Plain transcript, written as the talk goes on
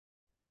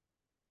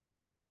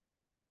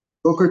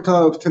Boker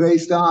Tov.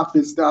 Today's daf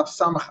is daf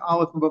Samach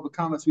Aleph and Bava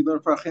Kamas. We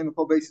learn for Achenu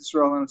Kol Beis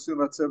Yisrael and Asim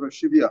Vatzev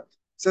Shivya.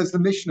 Says the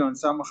Mishnah in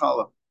Samach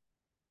Aleph.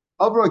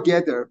 Avra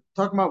Geder,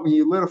 talking about when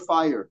you lit a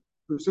fire.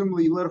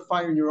 Presumably you lit a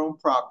fire in your own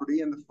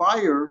property, and the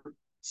fire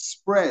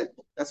spread.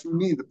 That's what we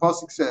mean. The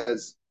pasuk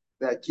says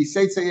that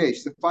Kisei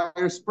Tzayesh, the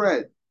fire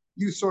spread.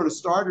 You sort of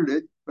started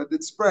it, but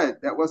it spread.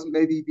 That wasn't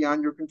maybe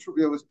beyond your control.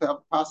 It was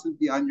possibly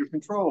beyond your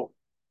control.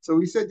 So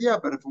he said, yeah,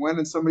 but if it went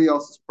on somebody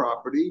else's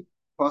property,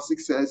 pasuk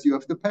says you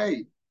have to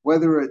pay,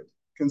 whether it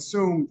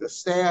consumed a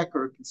stack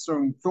or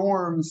consumed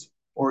thorns,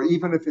 or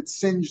even if it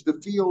singed the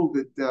field,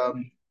 it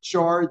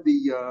charred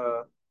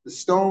the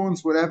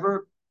stones,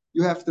 whatever,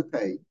 you have to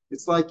pay.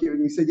 It's like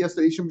you said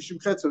yesterday, so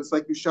it's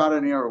like you shot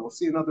an arrow. We'll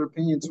see another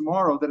opinion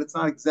tomorrow that it's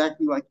not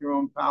exactly like your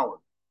own power.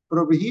 But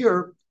over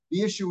here,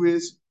 the issue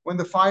is when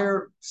the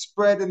fire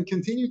spread and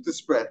continued to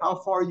spread, how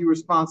far are you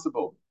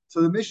responsible?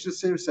 So the Mishnah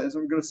says, and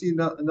we're going to see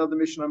another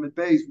Mishnah on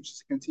Beis, which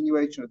is a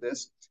continuation of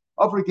this.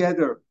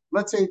 Together,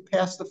 let's say it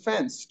passed the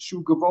fence,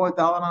 Shu Gavoa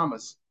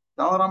Dalaramas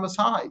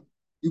high.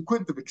 You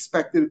couldn't have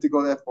expected it to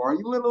go that far.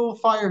 You lit a little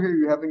fire here,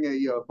 you're having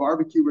a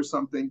barbecue or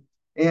something,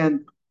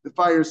 and the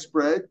fire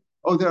spread.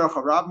 Oh, there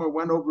Harabma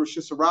went over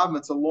Shisarabma.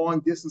 It's a long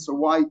distance, a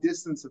wide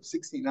distance of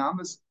 16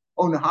 amas.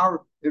 Oh, Nahar,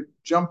 it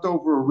jumped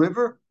over a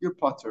river. You're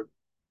putter.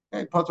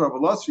 Hey, putter of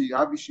you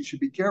obviously should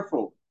be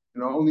careful.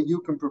 Only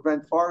you can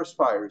prevent forest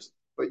fires,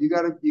 but you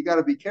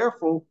gotta be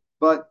careful.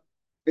 But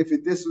if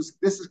this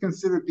is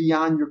considered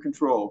beyond your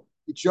control,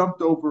 you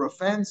jumped over a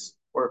fence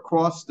or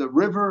across the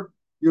river,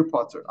 you're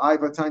putter. I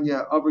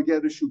Vatanya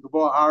Avagedishu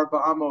Gabo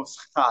Arba Amos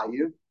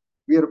Chayiv.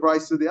 We had a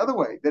brisa the other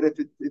way that if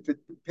it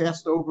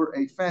passed over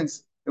a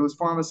fence that was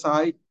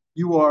pharmacide,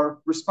 you are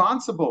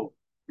responsible.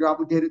 You're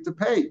obligated to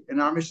pay.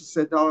 And our Mishnah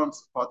said, so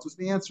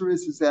the answer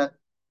is that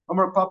the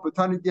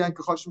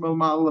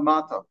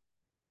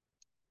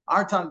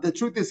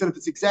truth is that if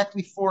it's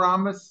exactly 4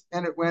 amas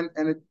and it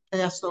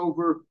passed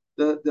over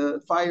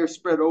the fire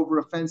spread over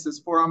a fence that's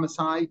 4 amas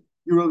high,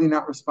 you're really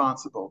not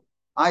responsible.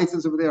 I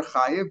says over there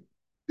chayiv.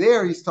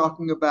 There he's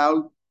talking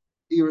about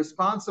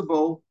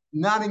irresponsible,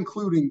 not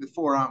including the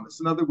 4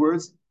 amas. In other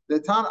words,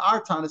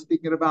 our Tan is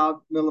speaking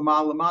about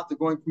milamal lamata,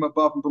 going from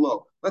above and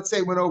below. Let's say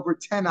it went over a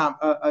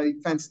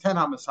fence 10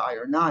 amas high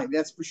or 9.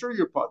 That's for sure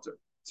your potter.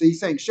 So he's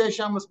saying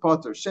shesh amas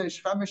potter,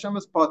 shesh chamish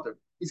amas potter.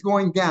 He's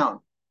going down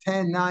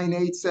 10, 9,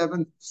 8,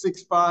 7,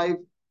 6, 5.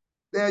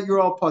 There you're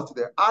all potter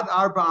there. Ad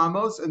arba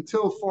amos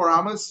until 4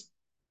 amas,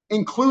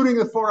 including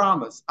the 4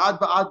 amas. Ad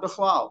ba'ad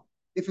b'chlal.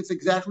 If it's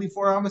exactly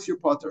 4 amas, you're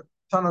potter.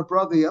 Tana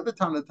brother, the other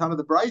Tana, the Tana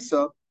the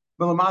Brisa,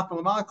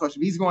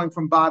 he's going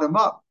from bottom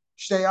up.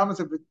 Shtei amas,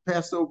 if it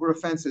passed over a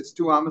fence, it's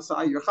 2 amas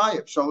high, you're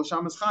chayev. Shalosh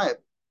amas chayev.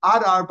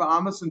 Ad arba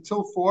amas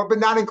until 4, but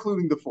not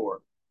including the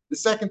 4. The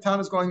second Tana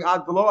is going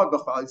ad below ad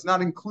b'chlal. It's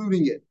not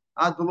including it.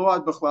 Ad below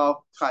ad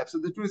b'chlal chayev. So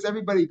the truth is,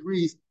 everybody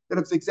agrees that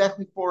if it's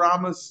exactly 4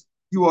 amas,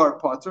 you are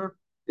potter.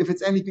 If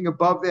it's anything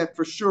above that,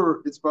 for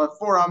sure, it's about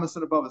 4 amas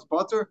and above is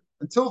potter.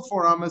 Until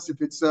 4 amas,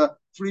 if it's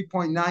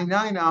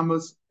 3.99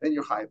 amas, then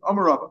you're chayev.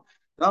 Amarava.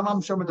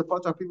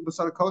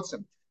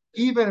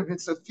 Even if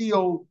it's a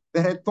field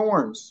that had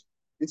thorns,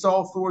 it's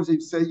all thorns. They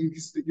say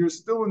you're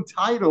still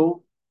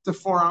entitled to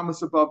 4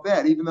 amas above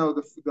that, even though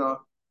the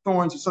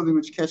thorns are something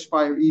which catch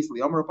fire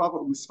easily.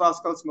 What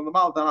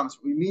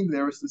we mean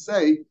there is to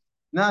say,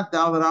 not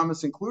dalat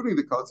amas including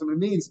the kotzim. It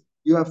means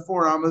you have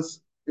 4 amas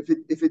if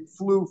it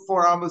flew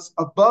 4 amas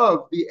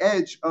above the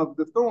edge of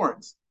the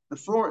thorns. The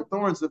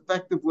thorns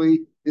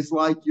effectively is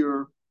like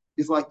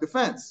the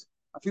fence.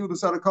 A field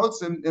without a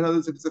kotzim, in other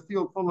words, if it's a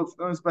field full of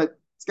thorns, but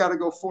it's got to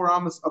go 4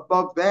 amas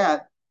above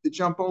that to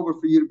jump over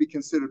for you to be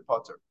considered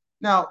potter.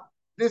 Now,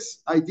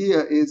 this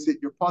idea is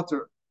that you're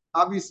potter.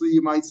 Obviously,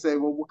 you might say,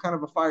 well, what kind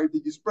of a fire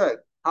did you spread?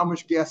 How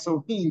much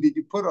gasoline did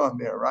you put on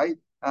there, right?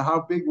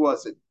 How big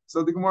was it?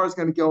 So the Gemara is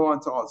going to go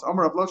on to us.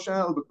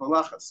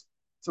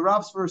 So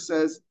Rav's verse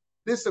says,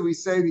 this that we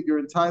say that you're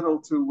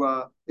entitled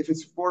to, if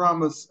it's 4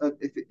 amas,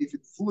 if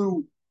it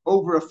flew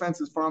over a fence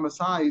as 4 amas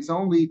high, is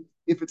only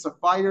if it's a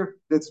fire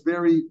that's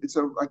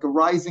like a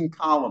rising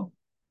column,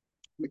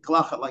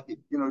 like it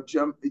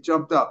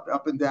jumped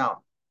up and down.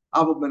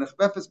 But if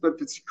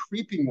it's a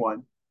creeping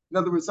one, in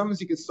other words, sometimes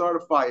you can start a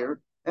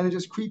fire and it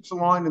just creeps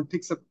along and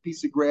picks up a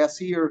piece of grass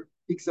here,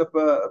 picks up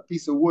a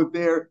piece of wood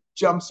there,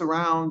 jumps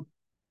around.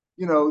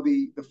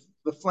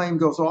 The flame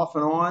goes off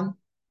and on.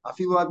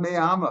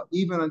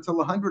 Even until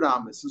 100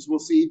 amas, as we'll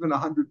see, even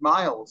 100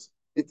 miles,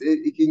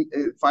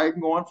 fire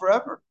can go on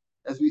forever,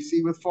 as we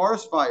see with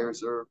forest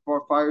fires or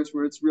fires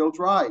where it's real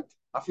dry. And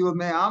as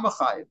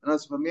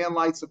if a man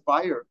lights a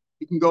fire,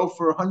 it can go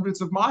for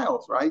hundreds of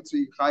miles, right? So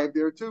you chayiv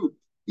there too.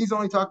 He's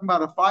only talking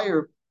about a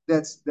fire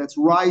that's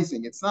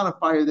rising. It's not a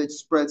fire that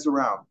spreads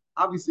around.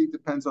 Obviously, it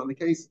depends on the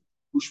case.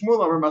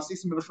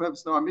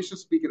 Our Mishnah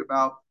speaking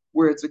about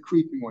where it's a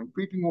creeping one.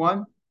 Creeping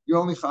one, you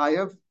only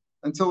chayiv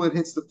until it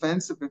hits the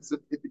fence. If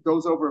it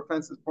goes over a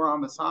fence that's 4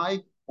 amas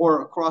high,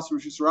 or across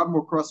Rosh Hashanah, or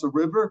across a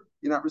river,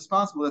 you're not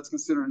responsible. That's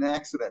considered an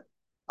accident.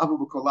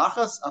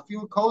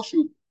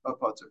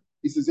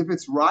 He says if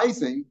it's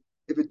rising,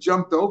 If it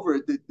jumped over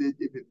it, if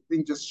the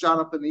thing just shot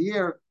up in the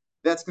air,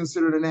 that's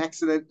considered an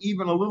accident,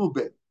 even a little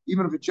bit,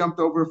 even if it jumped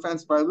over a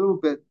fence by a little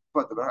bit.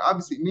 But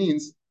obviously it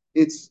means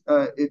it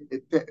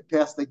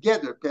passed the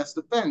gather, passed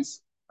the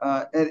fence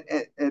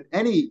at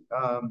any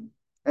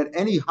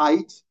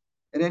height,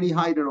 at any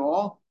height at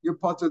all. You're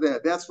potter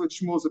there. That's what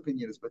Shmuel's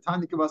opinion is. But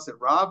Tanya Kavas said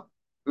Rav.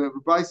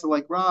 Rabbi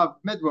like Rav,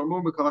 Medvar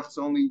Murmakalach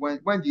only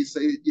when do you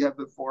say that you have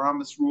the 4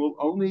 Amos rule?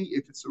 Only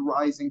if it's a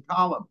rising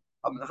column.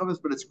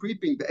 But it's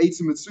creeping. The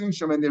Eitzim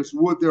Mitzuyim and there's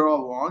wood there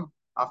all along.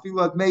 I feel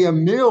like may a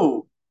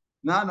mill,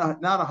 not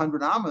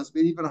 100 Amos,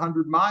 but even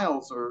 100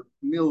 miles, or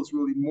mill is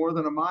really more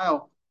than a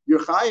mile.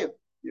 You're chayiv.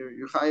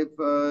 You're chayiv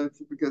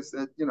because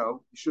that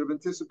you should have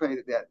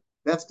anticipated that.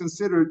 That's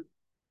considered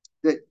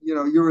that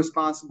you're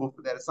responsible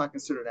for that. It's not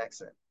considered an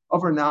accident.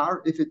 Over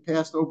Nar, if it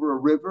passed over a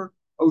river,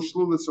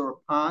 Shlulis or a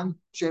pond,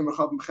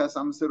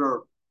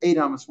 or 8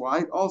 amos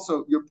wide,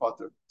 also you're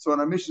potter. So when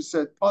our Mishnah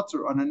said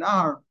potter on a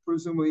Nahar,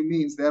 presumably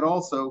means that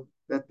also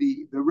that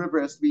the river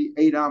has to be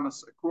 8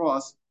 amos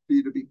across for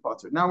you to be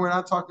potter. Now we're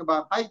not talking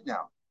about height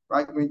now,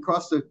 right? I mean,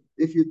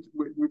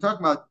 we're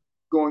talking about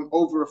going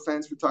over a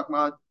fence, we're talking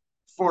about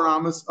 4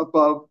 amos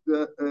above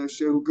the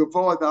shehu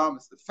gavoa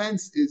amos. The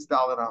fence is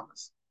dalet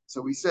amos.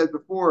 So we said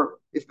before,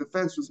 if the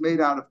fence was made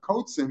out of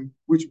kotzim,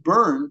 which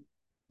burn,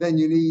 then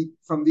you need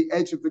from the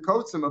edge of the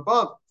kotzim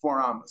above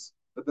 4 amos.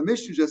 But the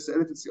Mishnah just said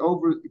if it's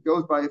over, it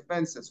goes by a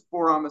fence that's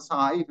 4 amos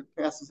high. If it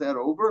passes that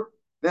over,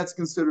 that's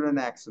considered an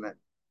accident.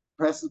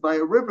 If it passes by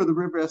a river, the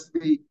river has to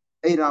be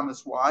 8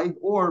 amos wide,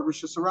 or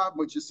Rosh Hashanah,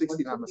 which is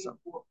 16 amos.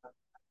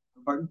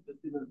 Pardon?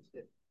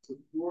 So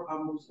 4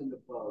 amos and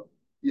above.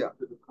 Yeah.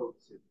 To the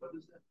kotzim. What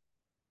is that?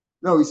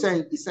 No, he's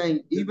saying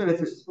even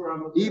if it's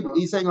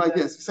he's saying like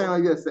this. He's saying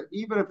like this, that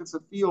even if it's a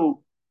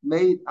field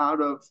made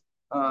out of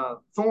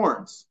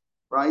thorns,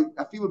 right?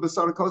 I feel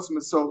beside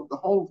kotzim, so the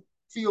whole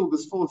field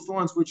is full of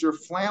thorns which are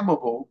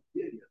flammable.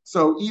 Yeah.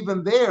 So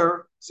even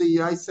there,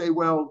 I say,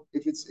 well,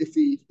 if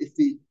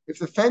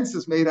the fence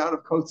is made out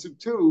of kotzim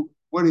too,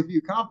 what have you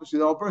accomplished?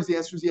 Well, first the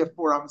answer is you have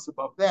 4 amos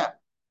above that.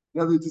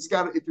 In other words,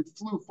 if it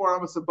flew 4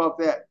 amos above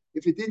that,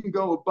 if it didn't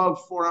go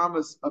above 4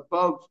 amos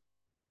above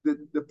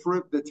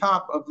the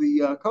top of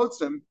the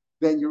kotzim,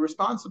 then you're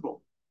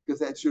responsible because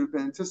that should have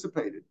been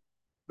anticipated.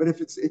 But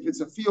if it's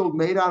a field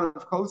made out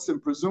of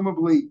kotzim,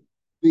 presumably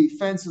the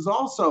fence is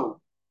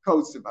also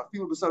kotzim. I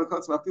feel beside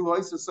kotzim. I feel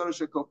oisa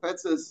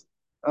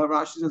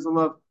Rashi says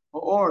love.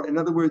 Or in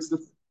other words,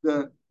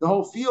 the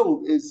whole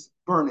field is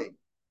burning.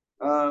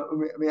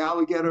 You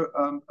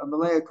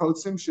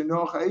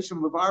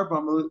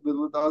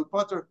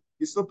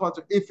still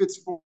potter if it's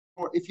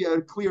if you had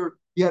a clear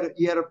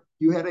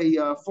you had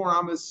a 4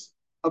 amos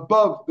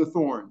above the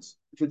thorns.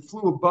 If it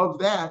flew above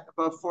that,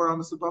 above 4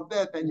 amos above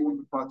that, then you would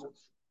be potter.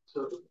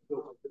 So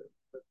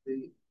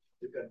the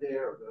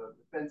gader,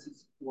 the fence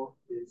is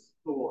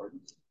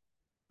thorns.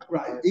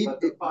 Right.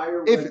 But the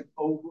fire went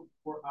over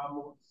 4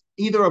 amos.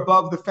 Either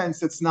above the fence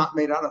that's not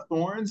made out of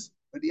thorns,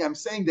 but I'm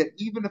saying that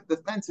even if the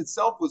fence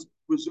itself was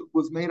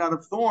made out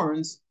of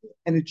thorns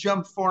and it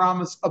jumped 4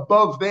 amos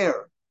above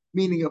there,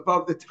 meaning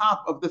above the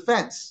top of the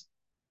fence,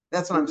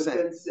 that's what I'm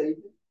saying.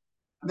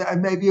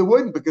 Maybe it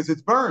wouldn't because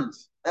it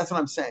burns. That's what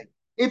I'm saying.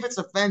 If it's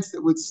a fence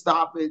that would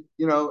stop it,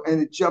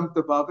 and it jumped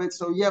above it,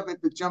 so yeah, but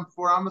if it jumped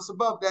 4 amos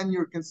above, then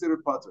you're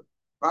considered potter.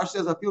 Rashi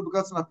says, "I feel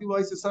because I feel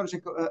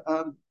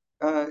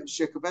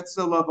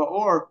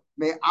or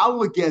may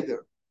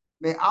alligator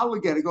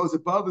goes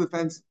above the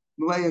fence.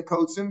 Malaya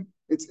kotzim.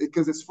 It's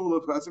because it's full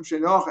of kotzim.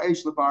 Shenoch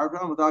eish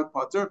lebarga without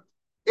potter.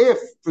 If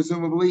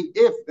presumably,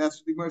 if that's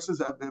what the Gemara says,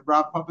 the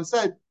Rav Papa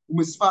said,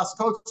 misfas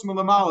kotzim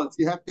lamalat.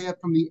 You have to have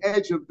from the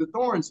edge of the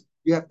thorns.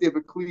 You have to have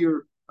a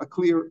clear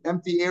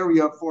empty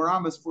area of 4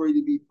 amos for you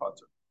to be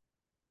potter.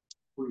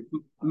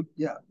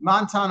 Yeah,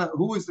 Montana.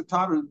 Who is the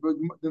Tatar?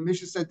 The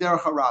Mishnah said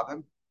derech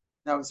harabim.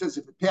 Now it says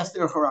if it passed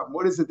derech harabim,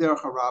 what is the derech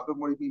harabim?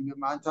 What do you mean,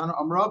 Montana?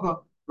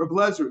 Amrava, Reb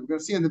Lezer. We're going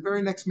to see in the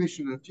very next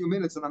mission in a few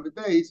minutes on the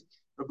days.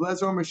 Reb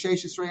Lezer Omer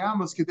Sheish Yisrei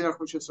Amos Kederech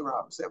Rosh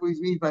Hashanah. That what we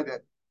mean by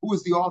that. Who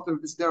is the author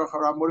of this derech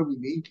harabim? What do we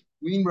mean?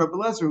 We mean Reb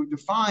Lezer, who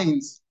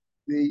defines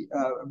the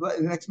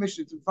next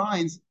mission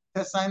defines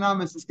Tesayin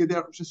Amos is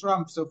Kederech Rosh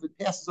Hashanah. So if it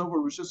passes over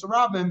Rosh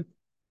Hashanah,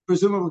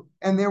 presumably,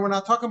 and there we're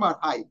not talking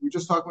about height. We're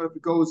just talking about if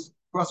it goes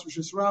across Rosh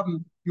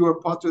Hashanah, you are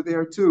potter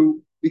there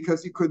too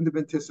because you couldn't have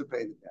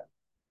anticipated that.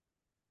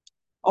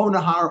 Oh,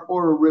 Nahar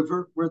or a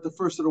river. We're at the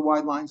first of the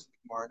wide lines of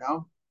tomorrow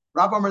now.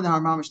 Rav Amar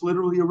Nahar Mamish,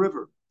 literally a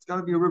river. It's got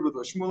to be a river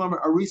though. Shmuel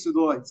Amar Arisa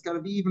Doy. It's got to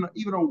be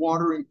even a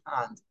watering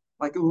pond,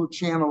 like a little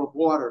channel of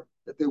water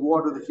that they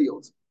water the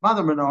fields.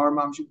 Mother Nahar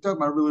Mamish, we're talking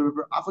about a really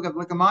river. I forgot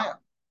like a Maya.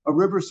 A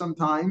river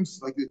sometimes,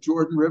 like the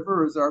Jordan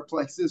River, is our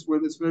places where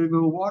there's very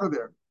little water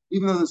there.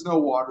 Even though there's no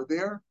water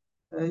there,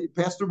 you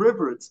pass the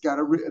river.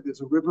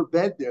 There's a river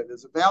bed there.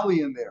 There's a valley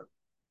in there.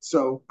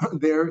 So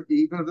there,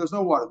 even if there's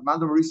no water,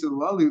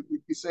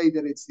 if you say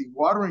that it's the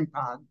watering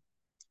pond,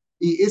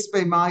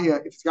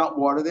 if it's got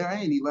water there,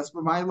 and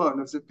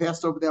if it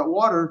passed over that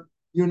water,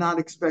 you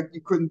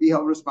couldn't be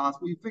held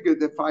responsible. You figured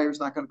that fire is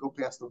not going to go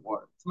past the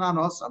water. It's not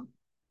awesome.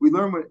 We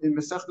learn in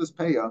Masechtas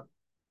Peah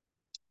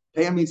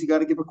Paya means you got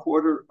to give a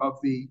quarter of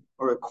the,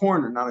 or a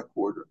corner, not a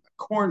quarter, a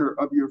corner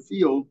of your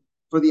field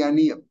for the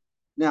aniyim.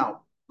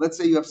 Now, let's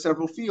say you have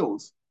several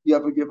fields. You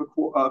have to give a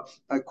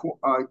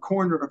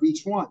corner of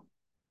each one.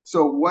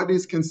 So what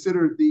is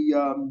considered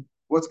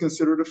what's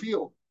considered a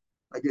field?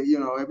 Like,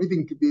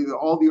 everything could be,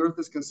 all the earth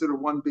is considered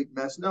one big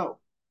mess. No.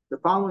 The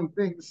following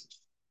things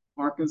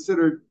are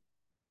considered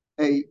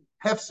a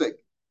hefsek,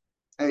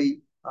 a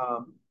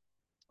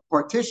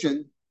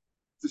partition,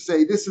 to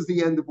say this is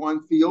the end of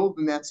one field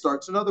and that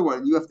starts another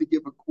one. You have to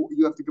give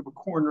a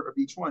corner of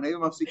each one. A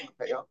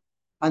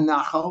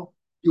nachal,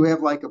 you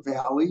have like a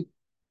valley,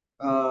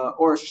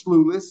 or a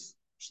shlulis.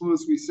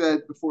 Shlulis, we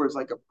said before, is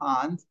like a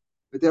pond,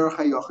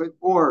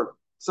 or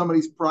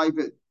somebody's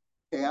private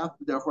path,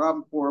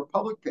 or a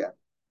public path.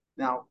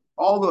 Now,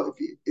 although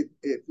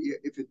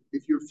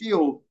if your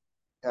field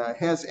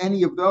has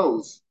any of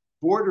those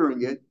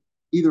bordering it,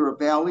 either a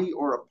valley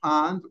or a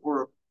pond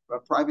or a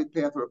private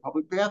path or a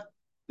public path,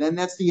 then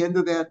that's the end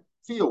of that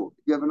field.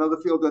 If you have another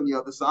field on the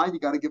other side, you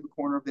got to give a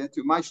corner of that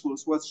too. My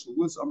shlus, what's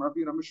shlus? Amar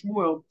Rabbeinu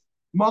Shmuel,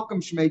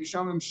 Malkum Shmeik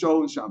Shamim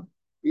Shol Sham.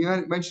 We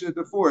mentioned it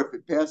before. If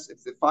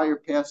the fire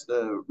passed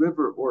a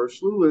river or a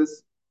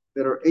shlulis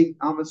that are 8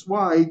 amas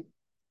wide,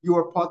 you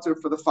are potter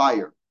for the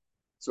fire.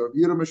 So if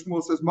Yehuda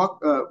Shmuel says,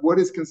 what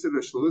is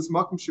considered a shlulis?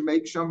 Malkum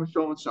Shmeik Shamim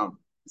Shol Sham.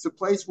 It's a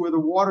place where the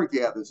water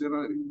gathers.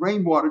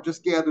 Rainwater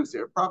just gathers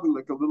there, probably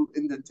like a little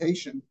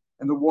indentation,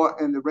 and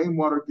the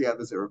rainwater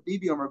gathers there.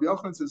 Rabbi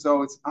Yochanan says,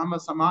 oh, it's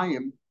amas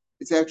hamayim.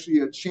 It's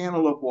actually a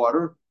channel of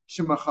water.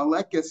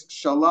 Shemachalekes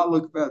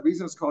shalal. The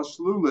reason it's called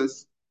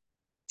shlulis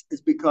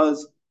is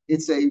because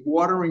it's a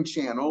watering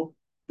channel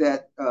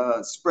that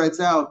spreads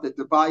out, that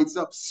divides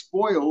up,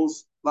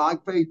 spoils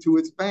lagpei to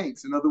its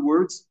banks. In other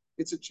words,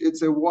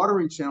 it's a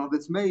watering channel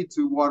that's made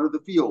to water the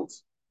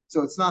fields.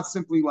 So it's not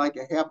simply like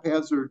a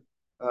haphazard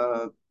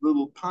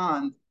little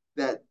pond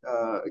that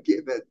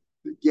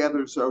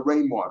gathers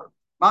rainwater.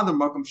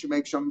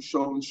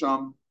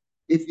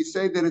 If you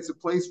say that it's a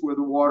place where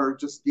the water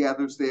just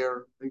gathers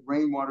there, the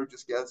rainwater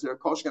just gathers there,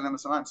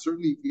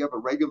 certainly if you have a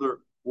regular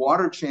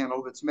water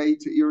channel that's made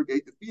to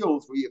irrigate the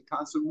fields where you have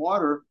constant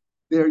water,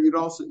 there you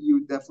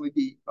would definitely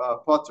be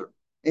potter.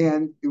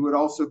 And it would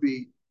also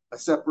be a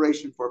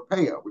separation for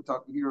paya. We're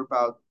talking here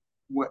about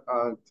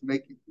to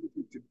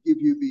give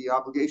you the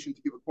obligation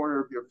to give a corner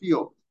of your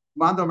field.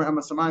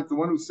 The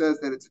one who says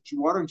that it's a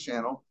watering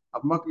channel,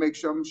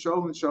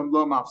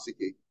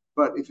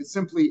 but if it's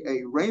simply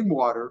a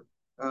rainwater,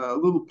 a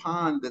little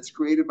pond that's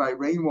created by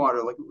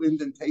rainwater, like an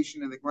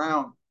indentation in the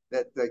ground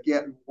that the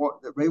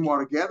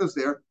rainwater gathers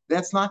there,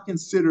 that's not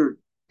considered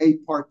a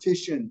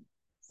partition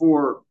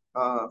for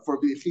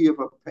the chiyuv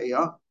of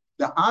paya.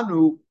 The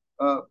anu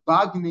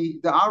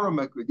bagni, the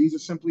aramekri, these are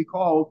simply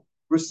called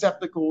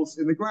receptacles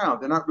in the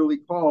ground. They're not really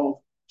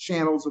called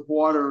channels of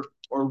water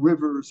or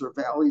rivers or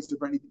valleys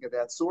or anything of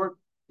that sort.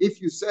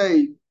 If you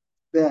say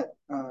that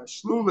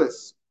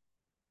shlulis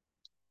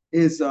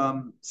is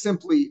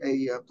simply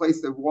a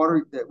place that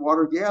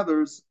water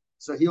gathers,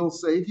 so he'll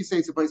say, if you say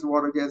it's a place where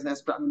water gathers,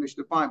 that's not in the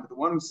Mishnah, fine. But the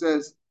one who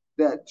says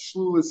that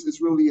shlulis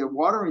is really a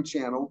watering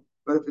channel,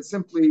 but if it's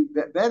simply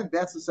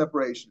that's a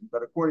separation.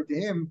 But according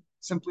to him,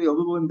 simply a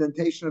little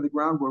indentation of the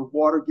ground where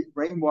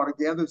rainwater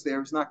gathers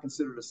there is not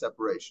considered a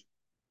separation.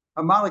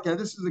 Amalek,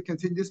 this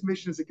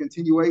mission is a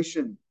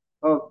continuation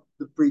of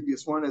the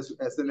previous one, as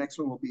the next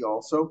one will be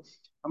also.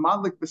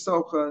 Amalek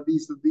Besocha,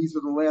 these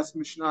are the last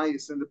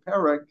Mishnayos in the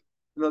Perek.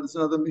 There's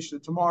another Mishnah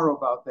tomorrow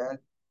about that,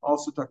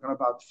 also talking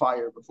about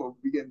fire before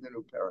we begin the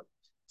new Perek.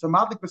 So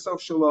Amalek Besoch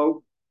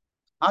Shalo,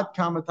 Ad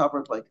Kama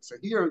Tavrat Lake. So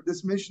here,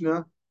 this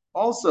Mishnah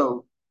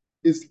also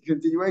is the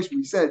continuation.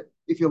 We said,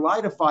 if you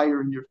light a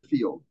fire in your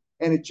field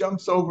and it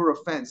jumps over a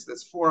fence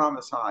that's 4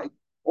 amas high,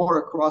 or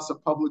across a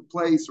public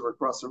place or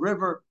across a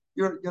river,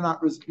 you're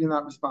not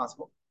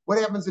responsible. What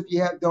happens if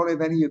you don't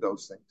have any of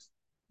those things?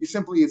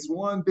 It's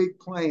one big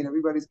plain.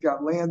 Everybody's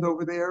got land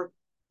over there.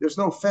 There's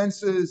no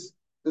fences.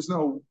 There's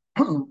no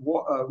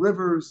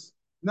rivers.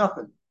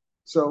 Nothing.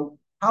 So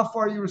how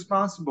far are you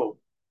responsible?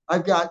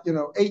 I've got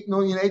 8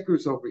 million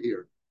acres over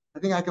here. I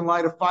think I can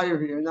light a fire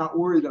here and not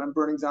worry that I'm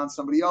burning down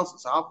somebody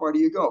else's. So how far do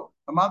you go?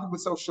 How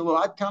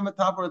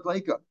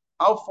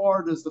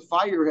far does the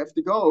fire have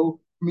to go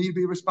for me to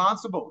be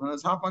responsible?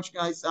 And how much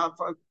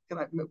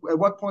at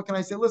what point can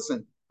I say,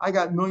 listen, I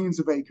got millions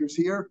of acres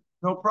here,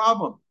 no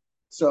problem.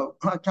 So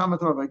we have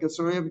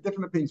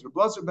different opinions.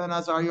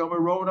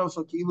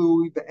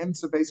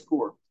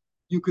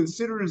 You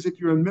consider it as if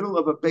you're in the middle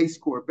of a base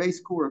core.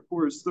 Base core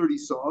is 30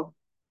 saw.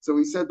 So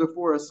we said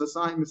before, this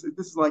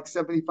is like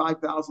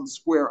 75,000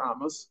 square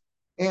amas.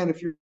 And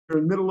if you're in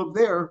the middle of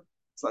there,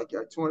 it's like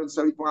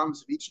 274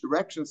 amas in each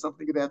direction,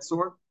 something of that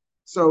sort.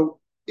 So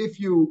if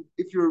you're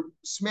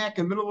smack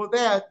in the middle of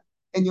that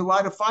and you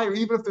light a fire,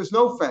 even if there's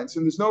no fence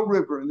and there's no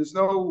river and there's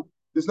no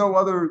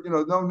other,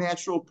 no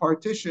natural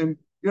partition,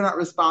 you're not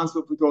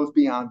responsible if it goes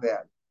beyond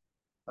that.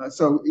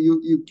 So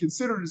you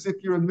consider it as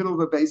if you're in the middle of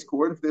a base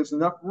court. If there's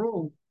enough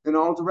room in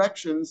all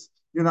directions,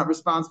 you're not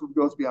responsible if it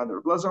goes beyond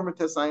there. This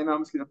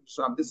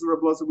is the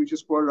Reb Lazar we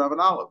just quoted of an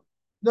olive.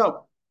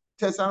 No.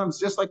 Tes Anamas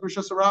just like Rosh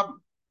Hashanah.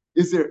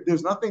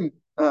 There's nothing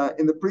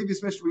in the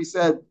previous Mishnah we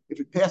said if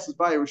it passes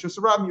by a Rosh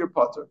Hashanah, you're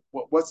potter.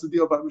 What's the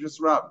deal about Rosh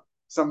Hashanah?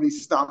 Somebody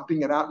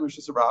stomping it out in Rosh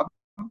Hashanah?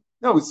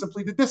 No, it's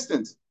simply the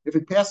distance. If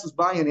it passes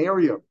by an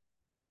area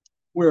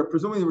where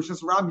presumably Rosh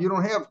Hashanah, you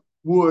don't have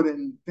wood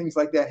and things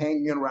like that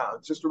hanging around.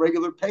 It's just a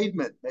regular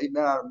pavement made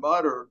out of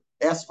mud or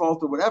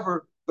asphalt or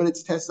whatever, but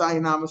it's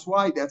Tesayin Amos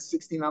wide. That's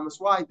 16 Amos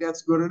wide.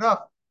 That's good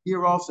enough.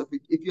 Here also,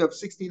 if you have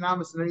 16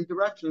 Amos in any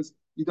directions,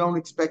 you don't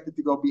expect it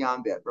to go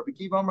beyond that. Rabbi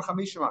Kiva Amar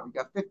Chamishim, you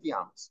got 50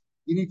 Amos.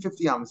 You need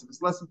 50 Amos. If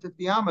it's less than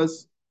 50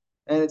 Amos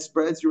and it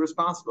spreads, you're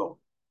responsible.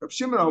 Rabbi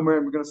Shimon Omer,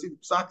 and we're going to see the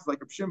psak is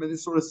like Rabbi Shimon.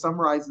 This sort of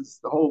summarizes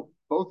the whole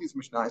both these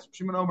mishnayos. Rabbi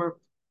Shimon Omer,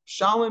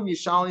 Shalom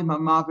Yishalim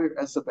Hamavir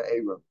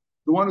Esaba'era.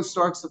 The one who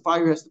starts the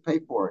fire has to pay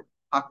for it.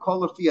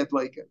 Hakol Lefi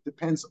Adleika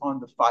depends on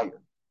the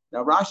fire.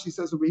 Now Rashi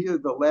says over here,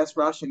 the last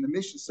Rashi in the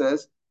Mishnah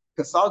says,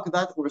 Kasal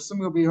Kadat or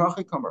Simul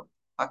B'Yirachikamer.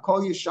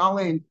 Hakol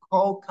Yishalim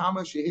Kol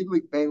Kama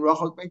Shehidlik Bein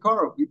Rachok Bein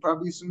Karov. You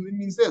probably assume it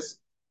means this: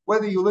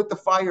 whether you lit the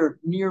fire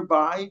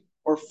nearby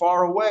or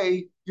far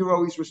away, you're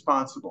always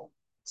responsible.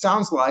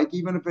 Sounds like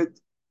even if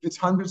it's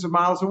hundreds of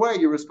miles away,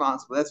 you're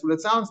responsible. That's what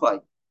it sounds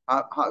like.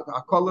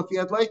 Hakol Lefi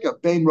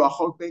Adleika Bein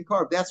Rachok Bein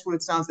Karov. That's what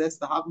it sounds. That's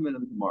the Havamim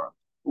of the Gemara.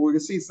 But we're going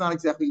to see it's not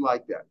exactly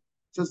like that.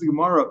 It says the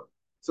Gemara.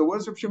 So what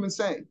does Reb Shimon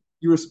say?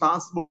 You're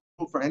responsible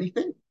for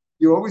anything?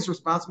 You're always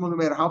responsible no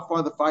matter how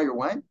far the fire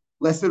went?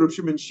 Lest Reb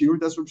Shimon Shir,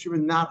 does Reb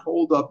Shimon not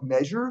hold up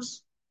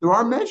measures? There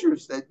are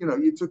measures that,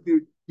 you took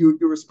you're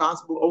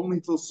responsible only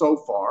till so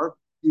far.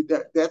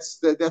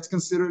 That's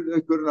considered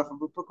a good enough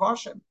of a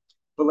precaution.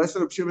 But lest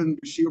Reb Shimon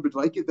Shir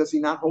B'Dleikit, does he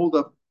not hold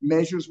up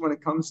measures when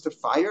it comes to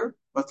fire?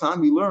 By the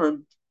time we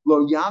learn,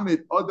 Lo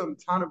yamid adam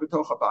tana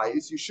b'toch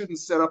habayis. You shouldn't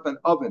set up an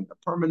oven, a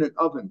permanent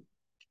oven,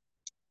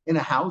 in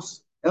a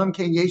house. Elam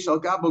ken yesh al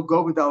gabo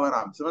goved al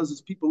aram. So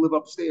as people live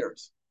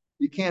upstairs,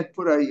 you can't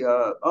put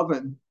a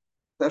oven,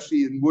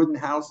 especially in wooden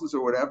houses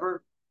or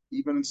whatever,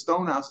 even in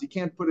stone houses. You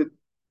can't put it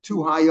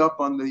too high up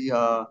on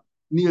the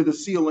near the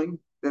ceiling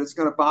that it's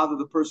going to bother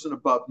the person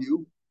above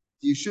you.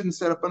 You shouldn't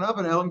set up an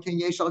oven. Elam ken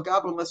yesh al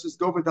gabo unless there's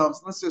goved al,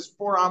 unless there's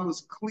 4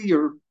 amos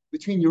clear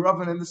between your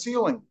oven and the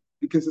ceiling,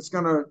 because it's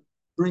going to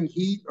bring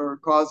heat or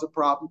cause a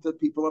problem to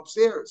people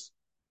upstairs.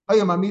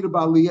 If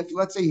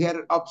let's say you had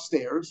it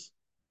upstairs,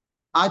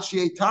 you have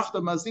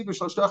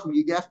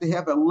to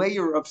have a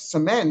layer of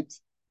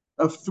cement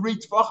of 3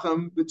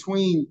 tefachim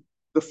between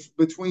the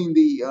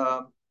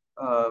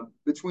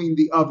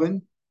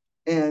oven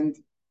and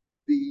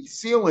the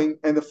ceiling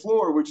and the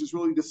floor, which is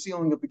really the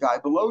ceiling of the guy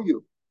below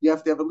you. You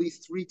have to have at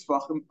least 3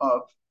 tefachim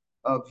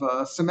of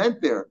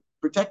cement there,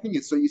 protecting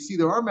it. So you see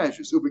there are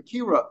measures.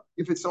 Ubekira,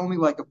 if it's only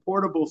like a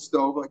portable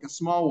stove, like a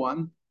small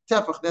one,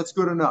 tefach, that's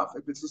good enough.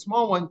 If it's a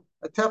small one,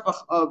 a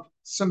tefach of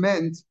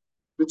cement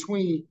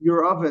between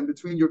your oven,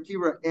 between your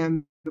kira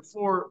and the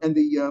floor,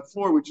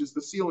 which is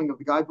the ceiling of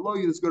the guy below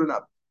you, is good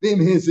enough. Vim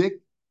hizik,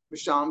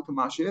 misham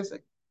kamash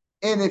hizik.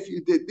 And if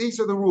you did,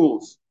 these are the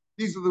rules.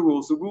 These are the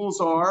rules. The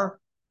rules are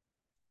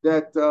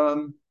that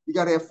you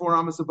got to have 4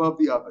 amos above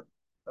the oven,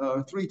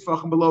 3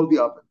 tefachim below the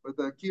oven, with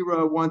the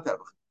kira 1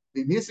 tefach.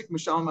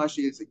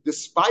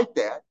 Despite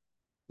that,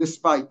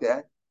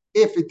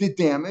 if it did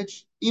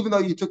damage, even though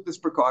you took this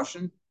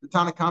precaution, the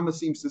Tanakama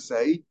seems to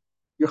say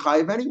you're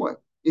chayiv anyway.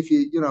 If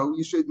you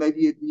should,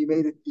 maybe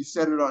you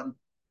set it on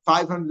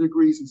 500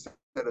 degrees instead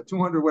of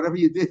 200, whatever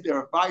you did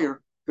there, a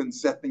fire. Couldn't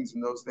set things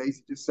in those days,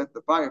 you just set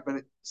the fire.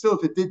 But still,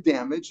 if it did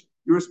damage,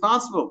 you're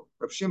responsible.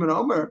 Rav Shimon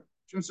Omer,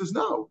 Shimon says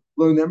no.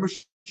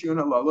 What's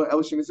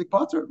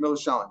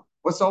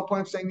the whole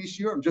point of saying these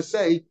shiurim? Just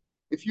say,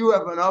 if you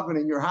have an oven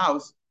in your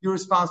house, you're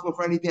responsible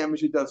for any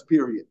damage it does,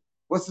 period.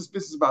 What's this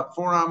business about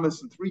 4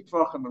 amos and 3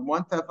 tefachim and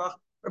 1 tefach?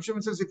 Rav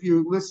Shimon says if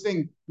you're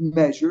listing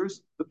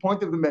measures, the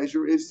point of the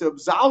measure is to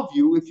absolve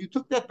you if you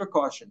took that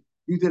precaution.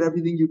 You did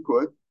everything you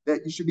could,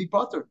 that you should be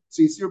potter.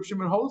 So you see Rav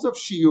Shimon holds up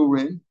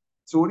shiurin.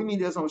 So what do you mean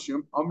there's no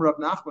shiurim? Amar Rav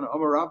Nachman,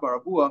 Amar Rav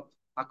Barabua,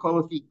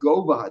 hakol lefi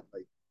gova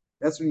hadlei.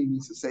 That's what he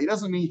means to say. He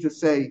doesn't mean to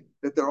say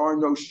that there are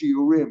no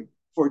shiurim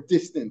for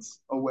distance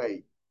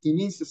away. He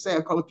means to say,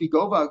 what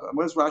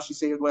does Rashi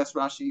say in the last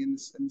Rashi in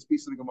this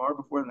piece of the Gemara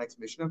before the next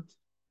Mishnah?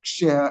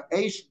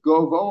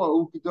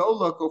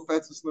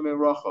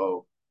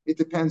 It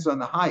depends on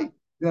the height.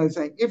 Then I'm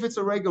saying, if it's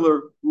a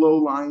regular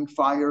low-lying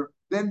fire,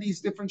 then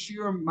these different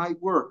shiurim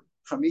might work.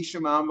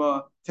 Chamishim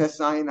amma,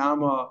 tesayin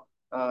amma,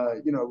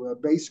 a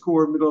base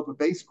core, middle of a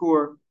base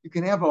core, you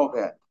can have all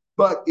that.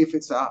 But if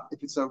it's a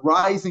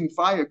rising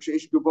fire, if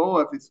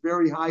it's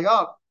very high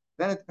up,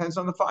 then it depends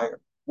on the fire.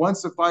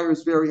 Once the fire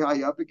is very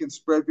high up, it can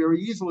spread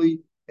very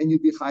easily, and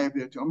you'd be chayav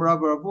there too.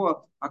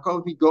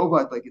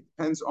 Like it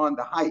depends on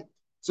the height.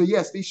 So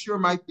yes, these sure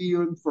might be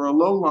for a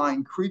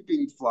low-lying,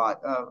 creeping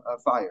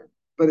fire.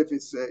 But if the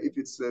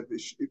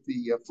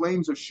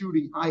flames are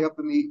shooting high up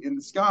in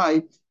the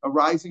sky, a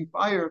rising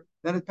fire,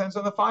 then it depends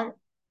on the fire.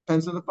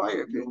 Depends on the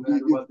fire. No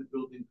matter what the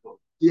building code.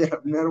 Yeah,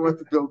 no matter what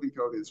the building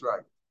code is,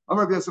 right. So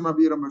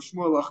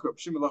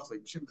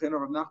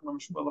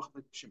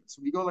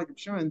we go like a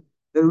Shimon,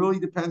 that it really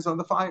depends on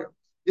the fire.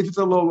 If it's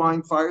a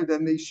low-lying fire,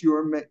 then they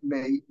sure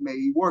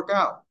may work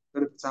out.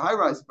 But if it's a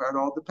high-rise fire, it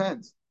all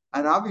depends.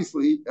 And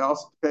obviously, it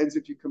also depends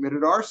if you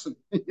committed arson.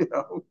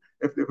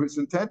 If there was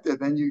intent there,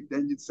 then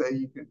you'd say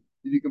if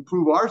you can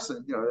prove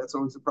arson. That's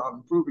always a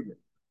problem proving it.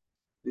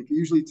 You can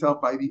usually tell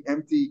by the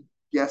empty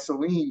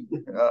gasoline,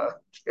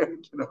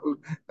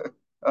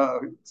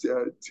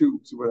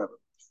 tubes or whatever.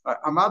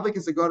 Amadlik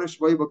is a Godesh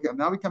Voivokim.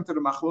 Now we come to the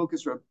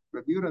Machlokas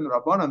Rebuta and the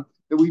Rabbanim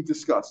that we've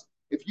discussed.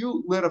 If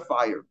you lit a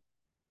fire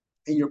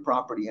in your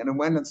property and it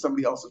went on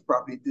somebody else's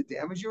property and did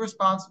damage, you're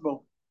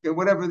responsible. Okay,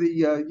 whatever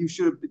you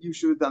should have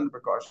done the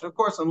precaution. Of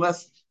course,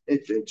 unless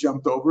it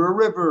jumped over a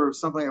river or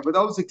something like that. But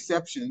those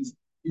exceptions,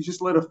 you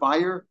just lit a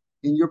fire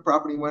in your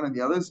property and went on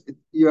the others,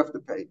 you have to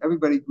pay.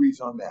 Everybody agrees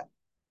on that.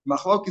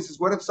 Machlokas is,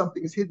 what if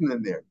something is hidden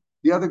in there?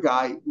 The other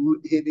guy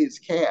hid his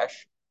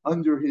cash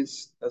under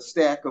his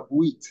stack of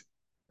wheat.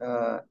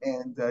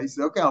 And he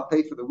said, okay, I'll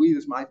pay for the wheat.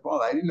 It's my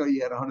fault. I didn't know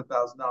you had $100,000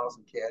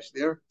 in cash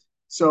there.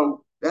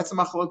 So that's the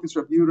Machlokas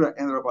Rebuta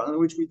and the Rabbanan,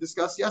 which we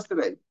discussed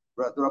yesterday.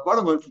 The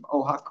Rabbanan learned from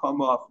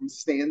Hakama, from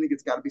standing.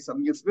 It's got to be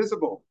something that's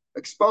visible,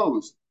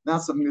 exposed,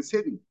 not something that's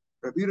hidden.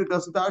 Rebuta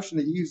doesn't darshan.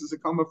 He uses a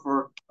kama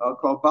for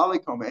called bali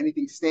kama,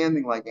 anything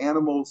standing like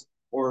animals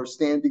or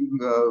standing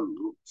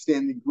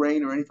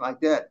grain or anything like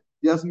that.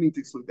 He doesn't mean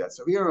to exclude that.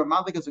 So here,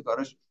 Amadlik is a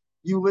Godesh.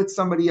 You lit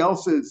somebody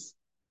else's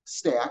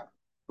stack,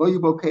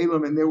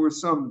 and there were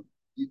some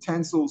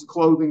utensils,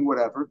 clothing,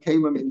 whatever,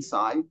 kalim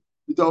inside,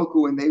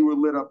 Vidoku, and they were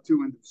lit up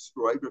too and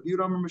destroyed. You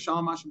got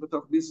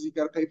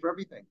to pay for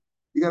everything.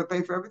 You got to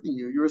pay for everything.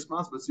 You're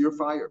responsible. It's your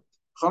fire.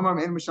 You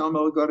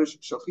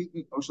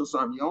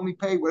only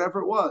pay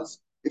whatever it was.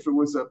 If it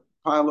was a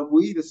pile of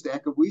wheat, a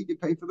stack of wheat, you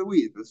pay for the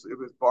wheat. If it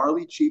was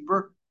barley,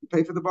 cheaper, you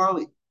pay for the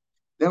barley.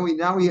 Then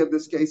now we have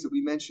this case that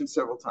we mentioned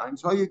several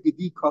times.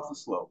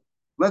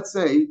 Let's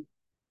say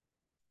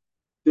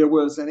there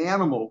was an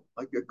animal,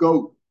 like a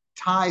goat,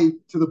 tied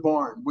to the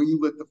barn where you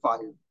lit the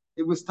fire.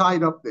 It was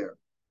tied up there.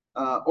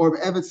 Or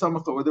Eved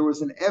Samachlo, or there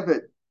was an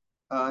Eved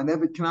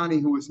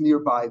Kanani who was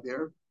nearby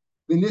there.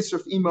 The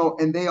Nisraf Imo,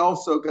 and they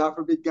also, God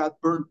forbid, got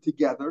burnt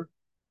together.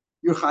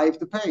 You're chayiv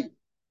to pay.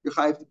 You're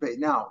chayiv to pay.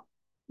 Now,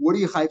 what are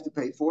you chayiv to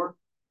pay for?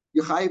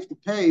 You're chayiv to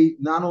pay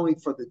not only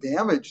for the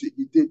damage that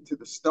you did to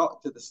the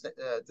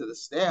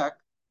stack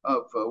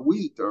of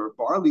wheat or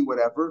barley,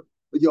 whatever,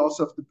 but you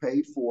also have to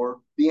pay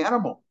for the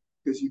animal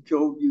because you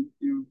killed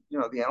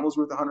the animal's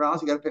worth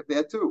 $100. You got to pay for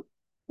that too.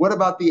 What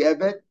about the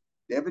Eved?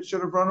 The Eved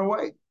should have run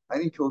away. I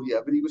didn't kill the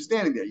Eved. He was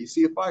standing there. You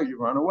see a fire, you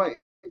run away.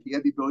 If he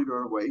had the ability to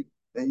run away,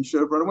 then you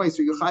should have run away.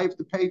 So you have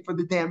to pay for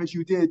the damage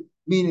you did,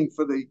 meaning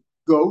for the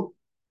goat,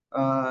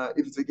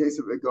 if it's a case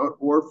of a goat,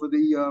 or for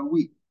the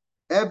wheat.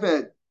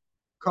 Eved,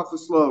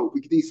 kafaslo,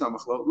 b'kdi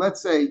samachlo. Let's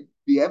say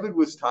the Eved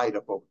was tied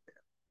up over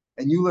there,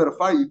 and you lit a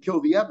fire, you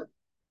killed the Eved,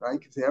 right?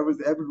 Because the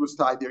Eved was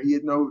tied there. He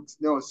had no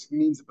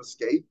means of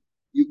escape.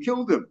 You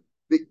killed him.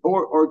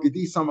 Or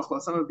gedi samachlo.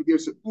 Some of the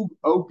gears said,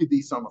 oh,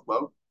 gedi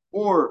samachlo.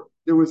 Or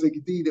there was a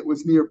gedi that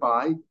was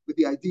nearby with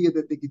the idea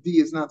that the gedi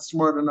is not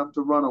smart enough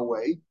to run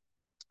away.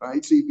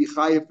 Right, so you'd be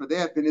chayav for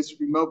that, but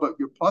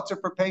you're potter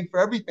for paying for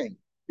everything.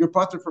 You're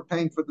potter for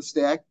paying for the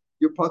stack.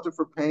 You're potter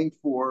for paying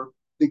for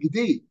the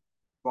gedi.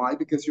 Why?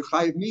 Because you're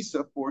chayav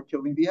misa for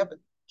killing the Eved.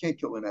 You can't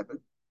kill an Eved.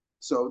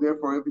 So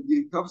therefore,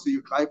 you're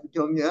chayav for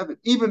killing the Eved.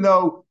 Even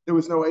though there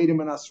was no Adam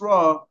and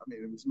Asra,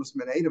 it must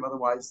have been Adam,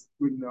 otherwise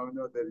we wouldn't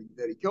know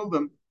that he killed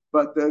them.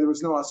 But there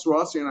was no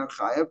Asra, so you're not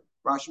chayav.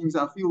 Rashi means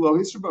lo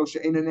hisrabo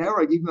she'ein an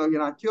erag, even though you're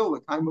not killed.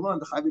 The kaim alon,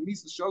 the chayav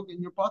misa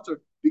shogun, you're potter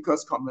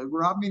because kamle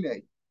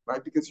rabmine.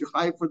 Right, because you're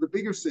chayav for the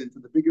bigger sin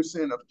of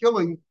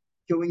killing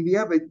the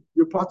Eved,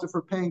 you're potter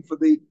for paying for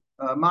the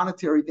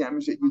monetary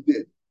damage that you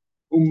did.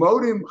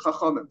 Umodim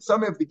chachamim.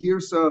 Some have the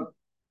girsa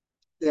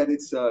that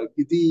it's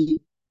gedi,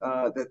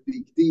 that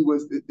the gedi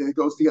was that it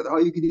goes together. How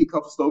you gedi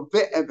kafslo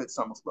ve'eved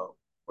samachlo.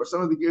 Or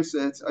some of the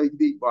girsa it's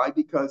gedi. Why?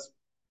 Because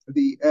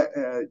the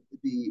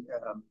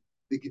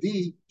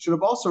gedi should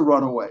have also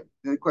run away.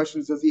 And the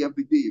question is, does he have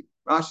the gedi?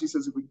 Rashi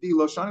says if gedi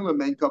lo shani with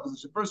main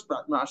couples, the first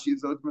Rashi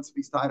is the difference if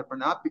he's tied up or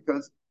not,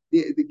 because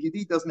the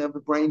gedi doesn't have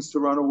the brains to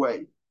run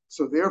away.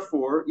 So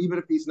therefore, even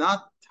if he's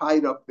not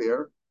tied up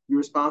there, you're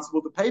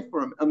responsible to pay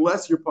for him,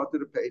 unless you're put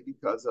to pay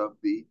because of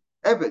the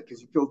Eved,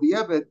 because you killed the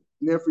Eved,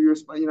 and therefore you're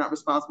not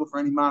responsible for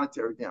any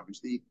monetary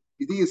damage. The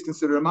gedi is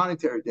considered a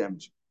monetary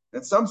damage.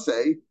 And some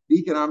say,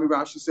 the Ikanami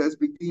Rashi says, if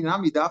could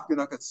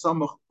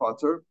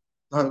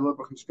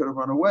have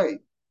run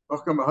away.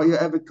 If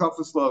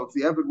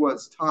the Eved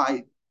was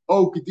tied,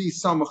 gedi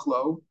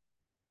samachlo,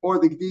 or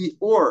the gedi,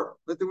 or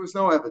that there was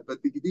no Eved,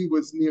 but the gedi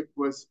was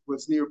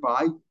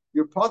nearby.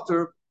 Your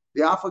potter,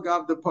 the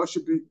afagav, the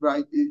pasha,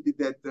 right?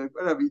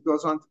 Whatever he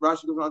goes on.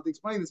 Rashi goes on to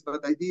explain this,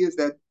 but the idea is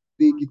that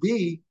the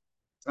gedi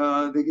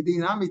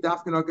nami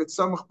dafka get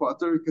samach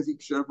potter because he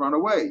should have run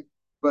away.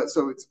 But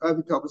so it's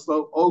Eved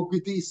kavaslo. Oh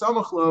gedi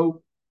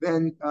samachlo,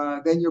 then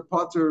your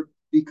potter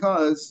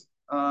because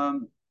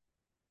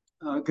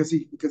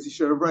he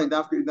should have run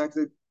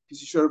because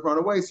he should have run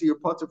away. So you're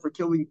potter for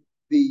killing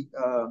the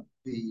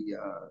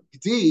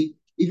gedi,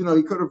 even though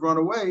he could have run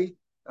away,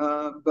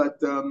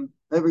 but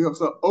There we go.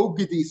 So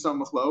ogidi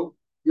samachlo,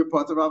 you're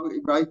potter,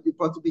 right? You're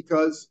potter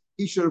because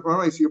he should have run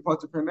away, so you're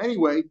potter for him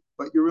anyway.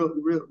 But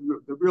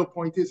the real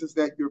point is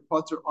that you're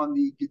potter on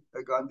the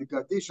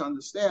gadish on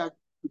the stack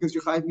because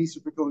you're chayiv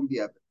misa for killing the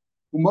evid.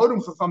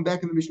 Umodim chacham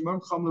back in the Mishnah,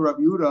 chacham the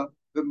Rabbi Yehuda,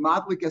 the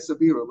madlik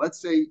esabira. Let's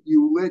say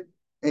you lit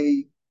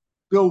a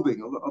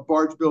building, a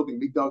barge building,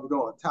 big dog,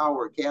 a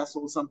tower, a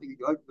castle, something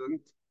like that.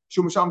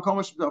 Shumasham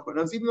komash. But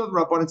even though the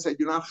Rabbanan said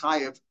you're not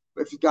chayiv,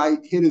 if a guy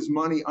hid his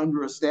money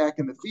under a stack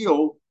in the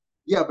field,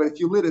 yeah, but if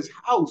you lit his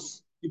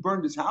house, you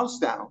burned his house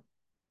down.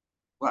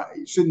 Well,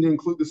 you shouldn't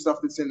include the stuff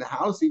that's in the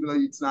house, even though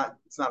it's not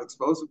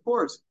exposed, of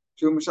course.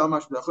 Because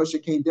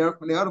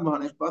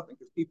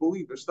people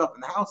leave their stuff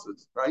in the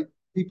houses, right?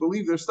 People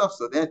leave their stuff,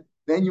 so then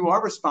you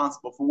are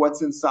responsible for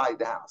what's inside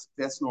the house.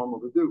 That's normal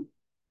to do.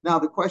 Now,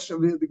 the question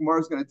the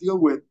Gemara is going to deal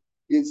with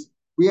is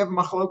we have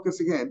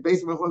machlokas again.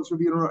 Based on machlokas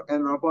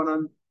and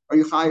Rabbanan, are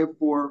you chayav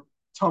for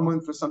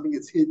tamun for something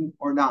that's hidden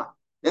or not?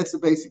 That's the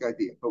basic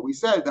idea. But we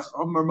said the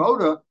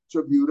marmoda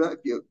shavuda,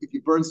 if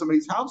you burn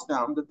somebody's house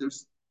down, that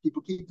there's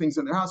people keep things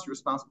in their house, you're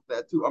responsible for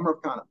that too. Amar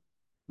Kana.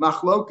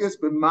 Machlokas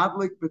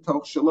b'madlik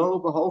b'toch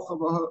shalo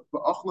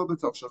b'achla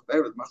b'toch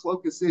shachberet.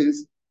 Machlokas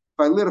is if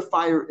I lit a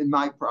fire in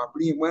my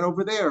property and went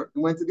over there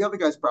and went to the other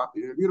guy's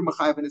property.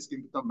 Rebuta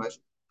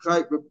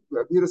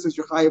says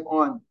you're chayiv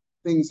on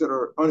things that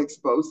are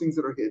unexposed, things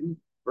that are hidden.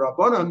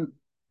 Rabbanan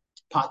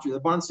patri. The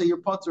Rabbanan say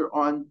you're patur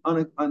on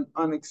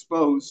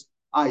unexposed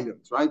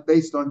items, right?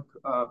 Based on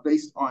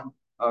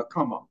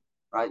kama,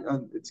 right?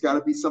 And it's got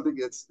to be something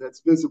that's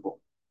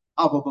visible.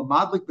 But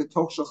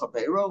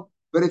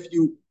if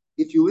you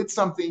lit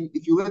something,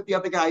 if you lit the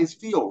other guy's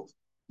field,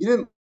 you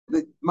didn't.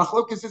 The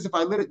machlokas is if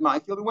I lit it in my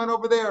field and went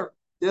over there,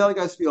 the other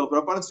guy's field.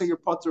 But Rabbanan say you're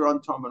patur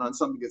on taman on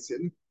something that's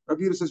hidden.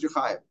 Rabbi Yehuda says you're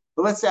chayav.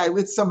 But let's say I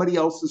lit somebody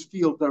else's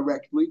field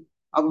directly.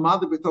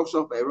 Everybody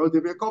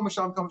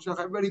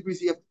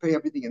agrees you have to pay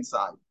everything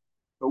inside.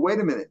 But wait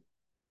a minute.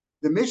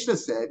 The Mishnah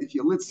said if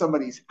you lit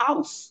somebody's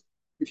house,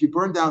 if you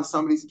burned down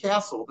somebody's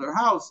castle, their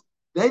house,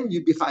 then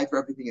you'd be chayav for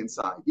everything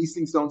inside. These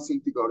things don't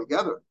seem to go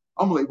together.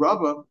 Amalei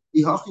Rava,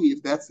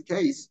 if that's the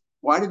case,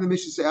 why did the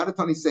Mishnah say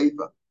Adatani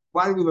Seifa?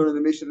 Why did we learn in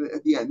the Mishnah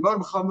at the end?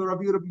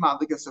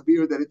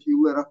 That if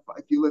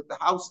you lit the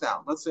house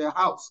down, let's say a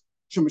house,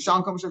 you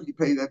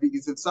pay that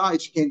because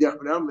inside.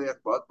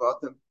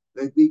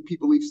 The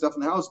people leave stuff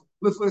in the house.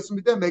 Let's listen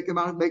to them. Make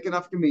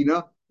enough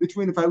kamina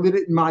between if I lit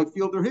it in my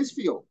field or his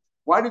field.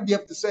 Why did you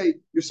have to say?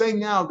 You're saying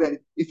now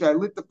that if I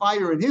lit the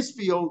fire in his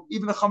field,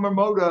 even a chamer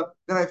moda,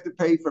 then I have to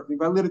pay for everything.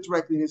 If I lit it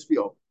directly in his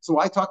field, so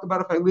I talk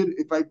about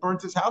if I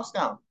burnt his house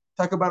down.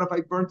 Talk about if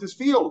I burnt his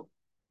field.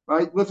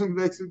 Right? Listen,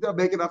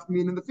 make enough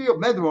kamina in the field.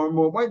 Medmor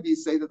more. When do you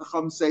say that the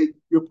chum say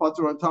you're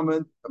patur on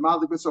taman the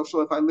malik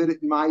b'sochshel if I lit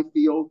it in my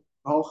field,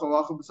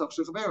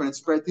 and it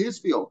spread to his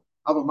field.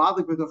 But if I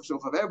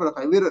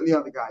lit it in the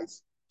other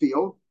guy's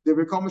field,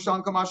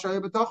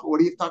 what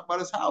do you talk about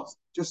his house?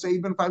 Just say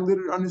even if I lit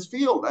it on his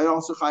field, I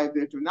also chayiv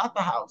there too, not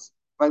the house.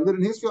 If I lit it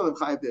in his field, I'm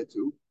chayiv there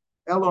too.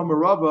 Elo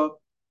Marava,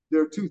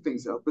 there are two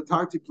things there.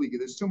 Betarti pligi,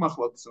 there's two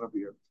machlokas over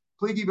here.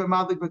 Pligi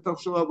b'madlik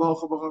b'toch shelo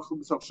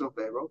b'soch shel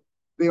beiro.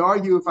 They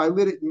argue if I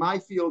lit it in my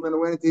field and I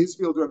went into his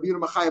field, Rabbi Yehuda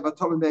machayev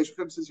atom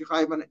and says you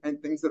chayiv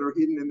and things that are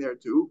hidden in there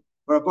too.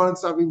 But Rabbanan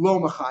Savi lo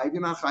machayev,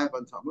 you're not chayiv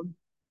on tamim.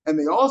 And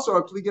they also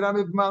are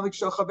pligidami b'malik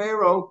shel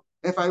chavero.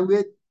 If I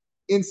lit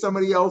in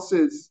somebody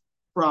else's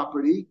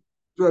property,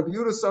 Rabbi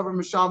Yehuda Savar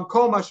Misham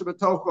Kol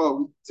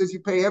Mashabatocho says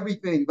you pay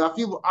everything.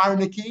 Vafilu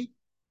Arniki,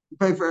 you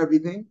pay for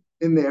everything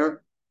in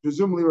there.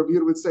 Presumably, Rabbi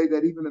Yehuda would say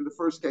that even in the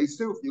first case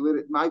too, if you lit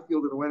it in my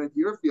field and it went into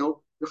your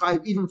field, you're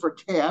chayiv even for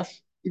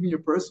cash, even your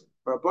purse.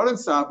 But Rabbanan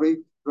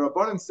Sabri, the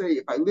Rabbanan say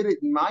if I lit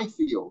it in my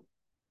field,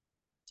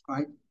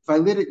 right? If I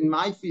lit it in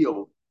my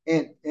field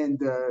and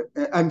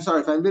I'm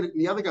sorry, if I lit it in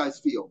the other guy's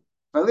field.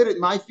 If I lit it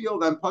in my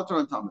field, I'm patur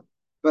on tamid.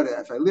 But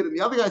if I lit it in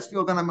the other guy's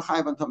field, then I'm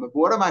chayiv on tamid. But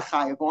what am I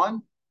chayiv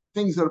on?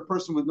 Things that a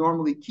person would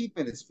normally keep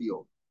in his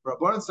field.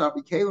 Rabbanan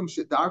Sabi Kalim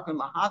Shedarkan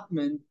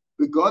Lahatman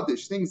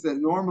Begodish, things that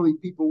normally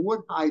people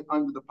would hide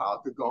under the pile.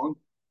 Could go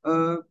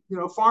on,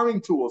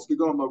 farming tools. Could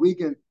go on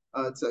Marigan.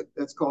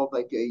 That's called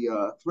like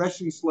a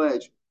threshing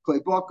sledge, clay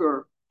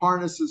bucker,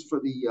 harnesses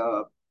for the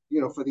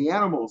for the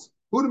animals.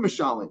 Huda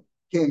Mishalim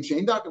came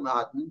Shane Darkan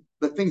Lahatman,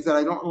 but things that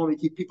I don't normally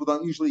keep. People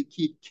don't usually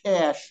keep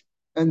cash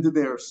into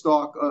their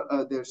stock,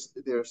 their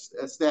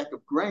stack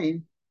of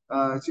grain.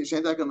 So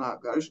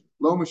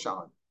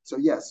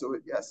yes,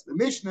 the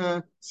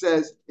Mishnah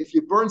says if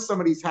you burn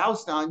somebody's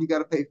house down, you got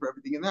to pay for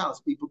everything in the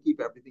house. People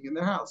keep everything in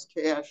their house,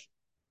 cash,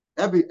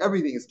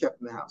 everything is kept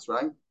in the house,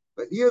 right?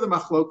 But here the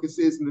machlokus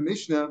is in the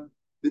Mishnah.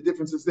 The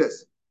difference is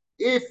this: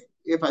 if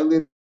I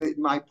live in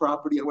my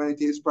property and went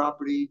into his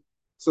property,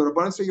 so the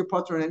Rabbanan say you're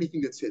patur on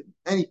anything that's hidden,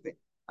 anything.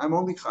 I'm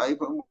only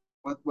chayiv on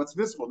what's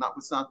visible, not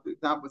what's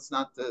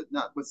not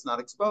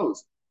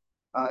exposed.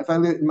 If I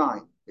lit it in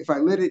mine, if I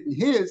lit it in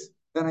his,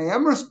 then I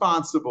am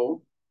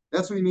responsible.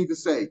 That's what you need to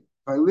say.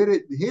 If I lit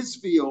it in his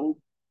field,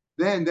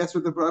 then that's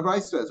what the Rabbi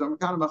says.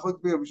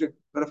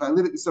 But if I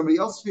lit it in somebody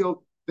else's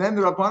field, then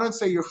the Rabbanan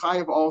say you're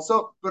chayiv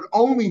also, but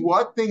only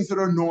what? Things that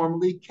are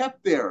normally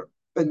kept there,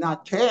 but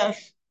not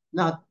cash,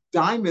 not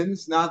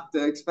diamonds, not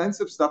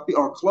expensive stuff,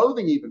 or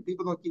clothing even.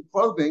 People don't keep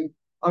clothing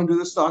under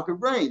the stock of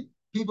grain.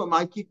 People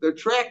might keep their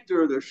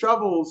tractor, their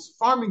shovels,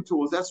 farming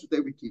tools. That's what they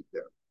would keep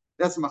there.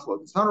 That's the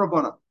machlokes. Han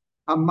Rabbanan.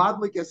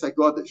 Hamadlik es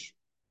hagodish.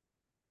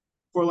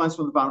 4 lines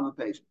from the bottom of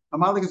the page.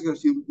 Hamadlik es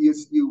hagodish.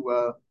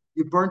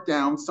 You burnt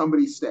down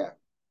somebody's stack.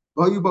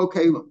 Vayubo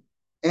kalim.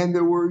 And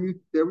there were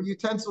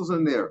utensils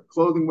in there,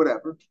 clothing,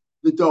 whatever.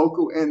 The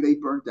doku, and they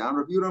burnt down.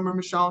 Rabbi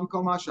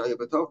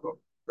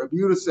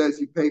Yehuda says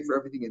you pay for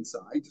everything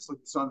inside, just like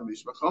the son of the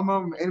Mishnah.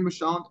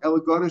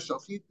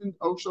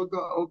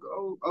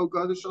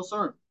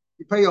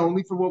 You pay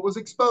only for what was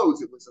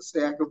exposed. It was a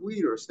stack of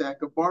wheat or a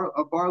stack of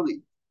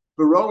barley.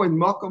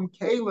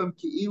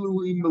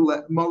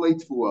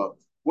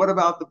 What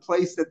about the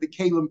place that the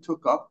kalim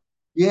took up?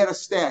 You had a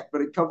stack, but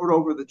it covered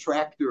over the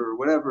tractor or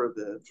whatever,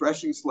 the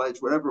threshing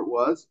sledge, whatever it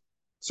was.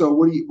 So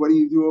what do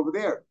you do over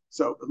there?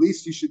 So at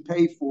least you should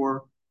pay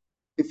for,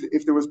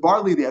 if there was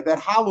barley there, that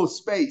hollow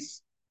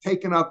space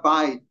taken up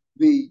by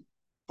the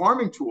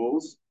farming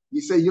tools. You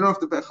say you don't have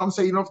to pay. Chum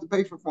say you don't have to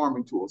pay for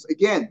farming tools.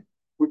 Again,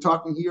 we're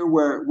talking here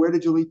where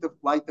did you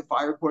light the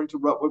fire according to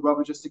what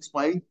Rabbi just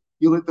explained?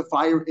 You lit the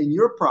fire in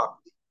your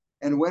property,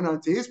 and went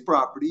onto his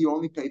property. You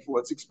only pay for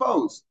what's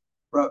exposed.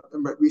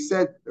 We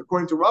said,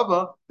 according to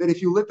Rava, that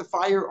if you lit the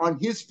fire on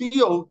his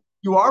field,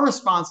 you are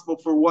responsible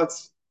for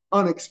what's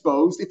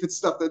unexposed if it's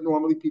stuff that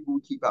normally people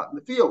would keep out in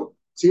the field.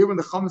 So here when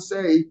the Chum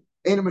say,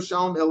 so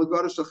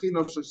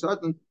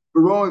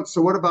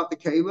what about the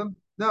kalim?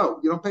 No,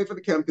 you don't pay for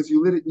the kalim because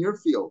you lit it in your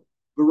field.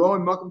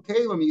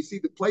 You see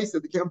the place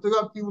that the kalim took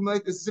up, people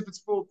like this as if it's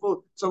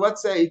full. So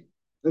let's say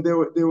that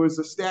there was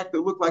a stack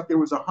that looked like there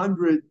was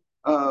 100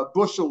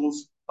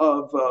 bushels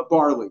of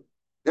barley.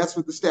 That's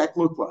what the stack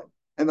looked like.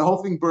 And the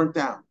whole thing burnt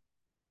down.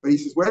 But he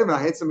says, wait a minute,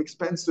 I had some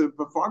expensive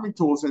farming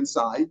tools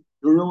inside.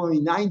 There were only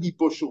 90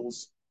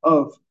 bushels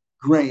of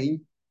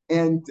grain.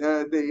 And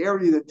the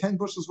area that 10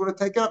 bushels would have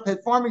taken up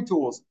had farming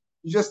tools.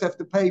 You just have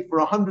to pay for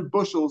 100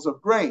 bushels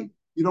of grain.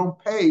 You don't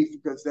pay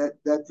because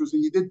that was,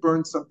 you did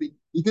burn something.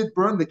 You did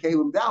burn the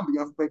kalim down, but you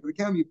have to pay for the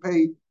kalim. You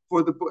pay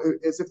for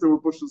as if there were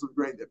bushels of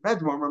grain there.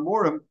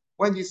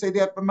 When you say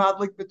that,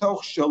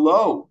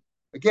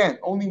 again,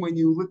 only when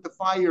you lit the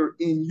fire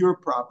in your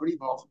property,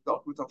 where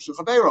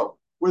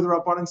the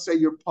Rabbanan say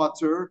you're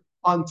potter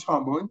on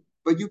Tamun,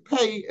 but you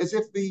pay as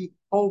if the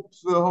whole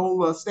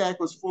stack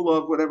was full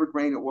of whatever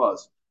grain it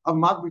was.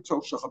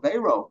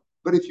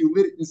 But if you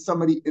lit it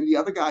in the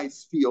other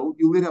guy's field,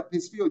 you lit up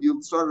his field,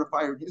 you started a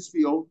fire in his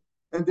field,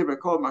 and they were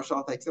called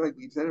Mashal takes it, I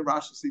believe that, and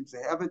Rashi seems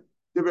to have it.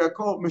 They were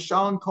called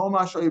Mashal and Kol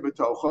Mashal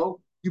Betocho.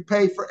 You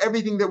pay for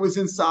everything that was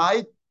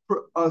inside,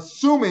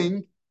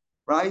 assuming,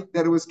 right,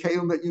 that it was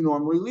kalim that you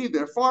normally leave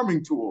there,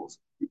 farming tools.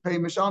 You pay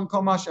Mashal and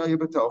Kol Mashal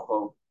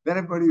Betocho. Then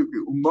everybody would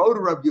agree.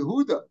 Umoda Rab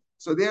Yehuda.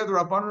 So there, the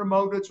Rabbanan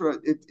Moda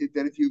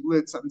that if you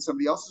lit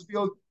somebody else's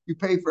field, you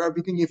pay for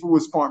everything if it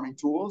was farming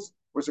tools.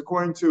 Whereas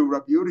according to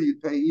Rabbi Yehuda,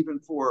 you'd pay even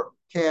for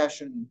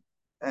cash and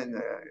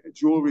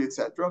jewelry,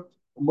 etc.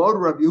 Umoda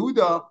Rabbi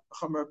Yehuda,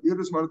 Rabbi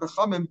Yehuda's one of the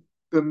Chamim,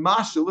 the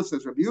Masha. Listen,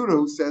 it's Rabbi Yehuda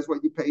who says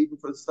what you pay even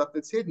for the stuff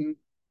that's hidden.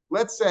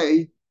 Let's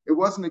say it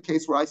wasn't a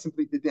case where I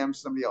simply did damage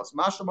to somebody else.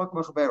 Masha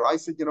I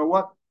said, you know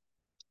what?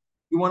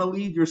 You want to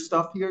leave your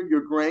stuff here,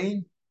 your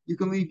grain. You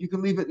can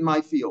leave it in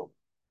my field.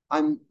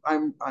 I'm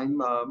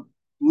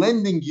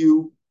lending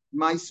you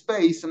my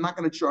space. I'm not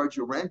going to charge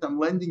you rent. I'm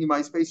lending you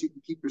my space. You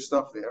can keep your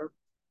stuff there,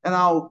 and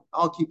I'll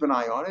keep an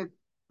eye on it.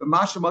 The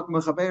mashamak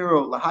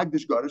mechavero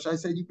lahagdish gadish. I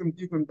said you can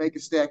make a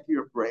stack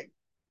here of grain,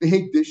 the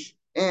higdish,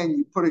 and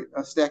you put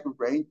a stack of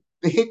grain,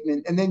 the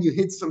hitman, and then you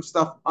hid some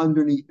stuff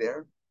underneath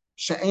there.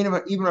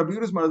 Even Rabbi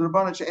Yehuda's mother, the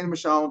Rabbanan she'ein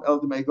mashalom el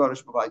demei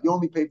gadish provide. You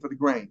only pay for the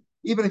grain,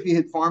 even if you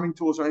hid farming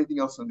tools or anything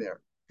else in there.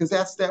 Because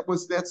that's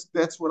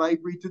what I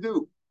agreed to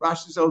do.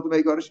 Rashi says,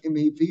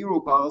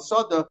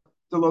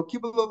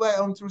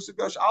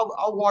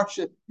 I'll watch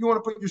it. You want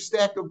to put your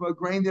stack of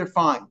grain there,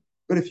 fine.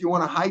 But if you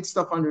want to hide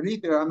stuff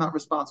underneath there, I'm not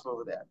responsible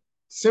for that.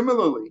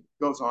 Similarly,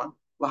 goes on.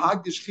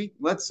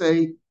 Let's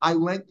say I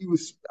lent you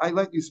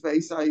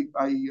space. I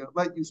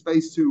lent you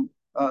space to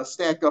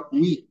stack up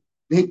wheat,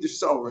 and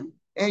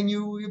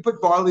you put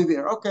barley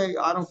there. Okay,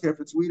 I don't care if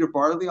it's wheat or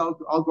barley.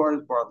 I'll guard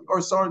as barley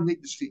or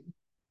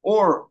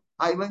or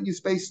I lent you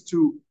space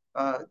to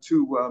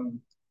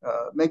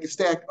make a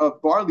stack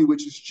of barley,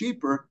 which is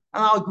cheaper,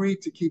 and I'll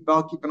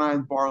keep an eye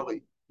on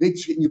barley.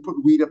 You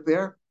put wheat up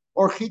there,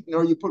 or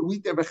you put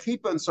wheat there,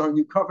 and so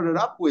you covered it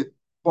up with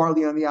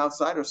barley on the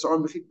outside, or you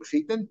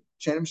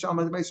only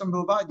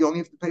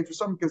have to pay for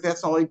some because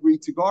that's all I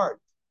agreed to guard.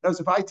 Whereas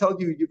if I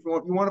told you you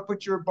want to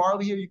put your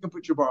barley here, you can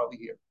put your barley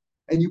here,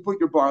 and you put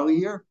your barley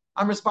here,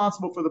 I'm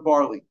responsible for the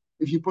barley.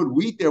 If you put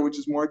wheat there, which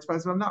is more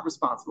expensive, I'm not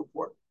responsible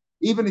for it.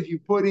 Even if you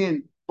put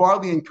in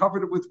barley and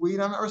covered it with wheat,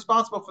 I'm not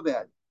responsible for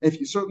that. If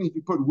you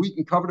put wheat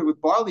and covered it with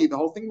barley, the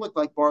whole thing looked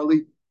like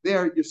barley.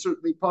 There, you're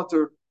certainly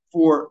putter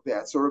for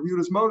that. So Rabbi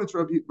Yehuda's motive,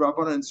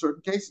 Rabbanan in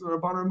certain cases, and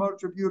Rabbanan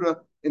motive, Rabbi Yehuda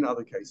in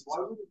other cases.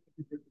 Why would it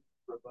be different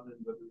for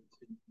Rabbanan,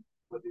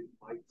 whether it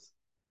lights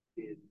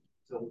in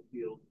zone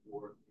field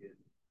or in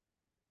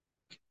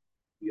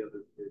the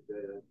other,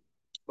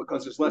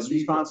 because there's less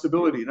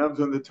responsibility. In other words,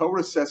 when the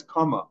Torah says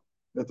kama,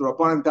 that the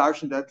Rabbanan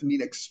darshan that to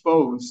mean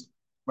exposed,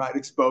 right?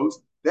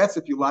 Exposed. That's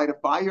if you light a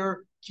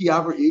fire, ki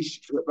aver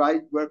ish,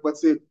 right?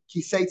 What's the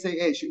ki seitze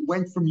ish? It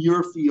went from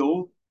your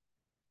field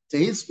to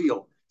his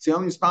field. So you're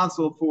only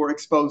responsible for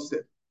exposed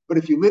it. But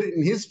if you lit it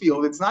in his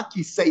field, it's not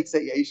ki seitze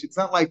ish. It's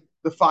not like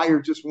the fire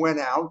just went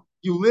out.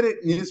 You lit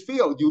it in his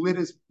field. You lit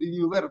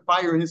a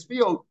fire in his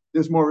field.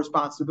 There's more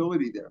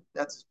responsibility there.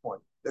 That's his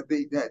point. That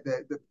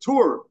the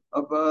tour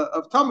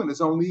of Taman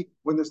is only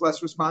when there's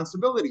less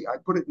responsibility. I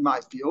put it in my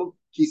field.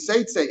 Ki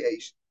seitze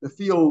ish. The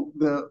field,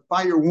 the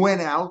fire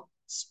went out,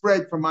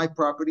 spread from my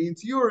property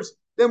into yours.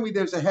 Then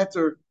there's a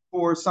heter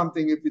for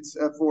something if it's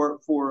for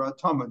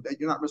Taman that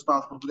you're not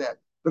responsible for that.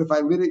 But if I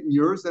lit it in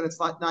yours, then it's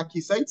not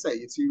kiseitse.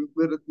 It's you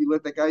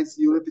lit the guy's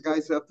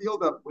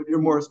field up. You're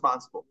more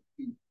responsible.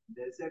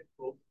 Nezek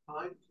both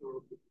times,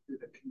 or the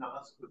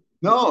knas?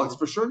 No, it's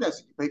for sure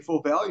nezek. You pay full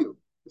value.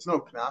 It's no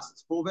knas.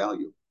 It's full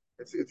value.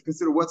 It's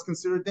considered what's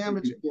considered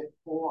damaging. You get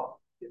off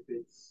if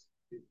it's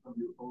from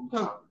your own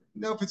property.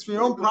 No, if it's from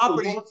your own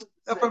property,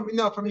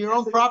 from your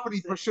own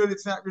property, for sure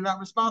it's not. You're not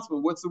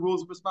responsible. What's the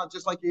rules of response?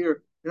 Just like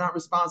here, you're not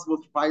responsible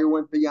if the fire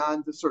went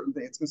beyond a certain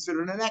thing. It's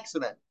considered an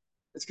accident.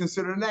 It's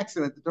considered an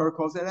accident. The Torah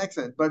calls that an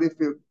accident. But if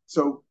it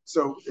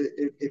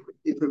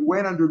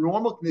went under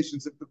normal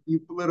conditions, if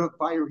you lit a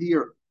fire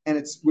here and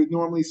it's would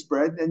normally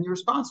spread, then you're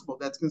responsible.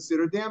 That's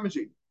considered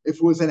damaging. If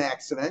it was an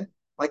accident,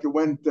 like it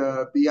went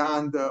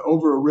beyond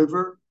over a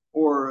river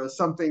or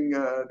something,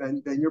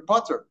 then you're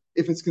putter.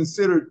 If it's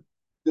considered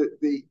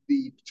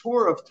the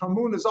tour of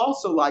Tamun is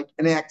also like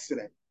an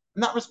accident. I'm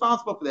not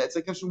responsible for that. It's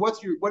like,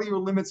 what are your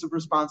limits of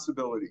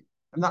responsibility?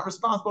 I'm not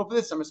responsible for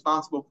this. I'm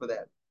responsible for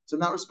that. So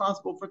I'm not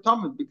responsible for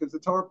Tamun because the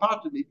Torah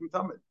parted me from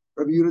Tamun.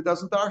 Rabbi Yehuda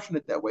doesn't darshan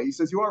it that way. He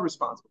says you are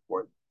responsible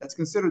for it. That's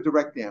considered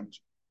direct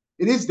damage.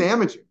 It is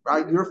damaging,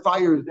 right? Your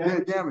fire is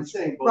damaged,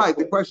 right?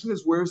 The question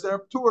is, where's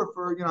their tour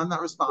for? I'm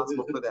not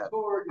responsible for that.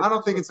 I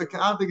don't think it's a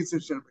knas. It's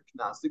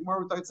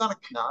not a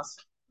knas.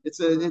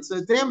 It's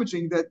a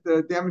damaging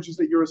that damages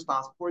that you're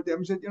responsible for,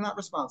 damage that you're not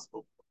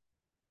responsible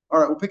for.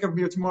 All right, we'll pick up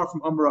here tomorrow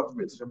from Amar of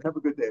Mitzvah. Have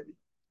a good day.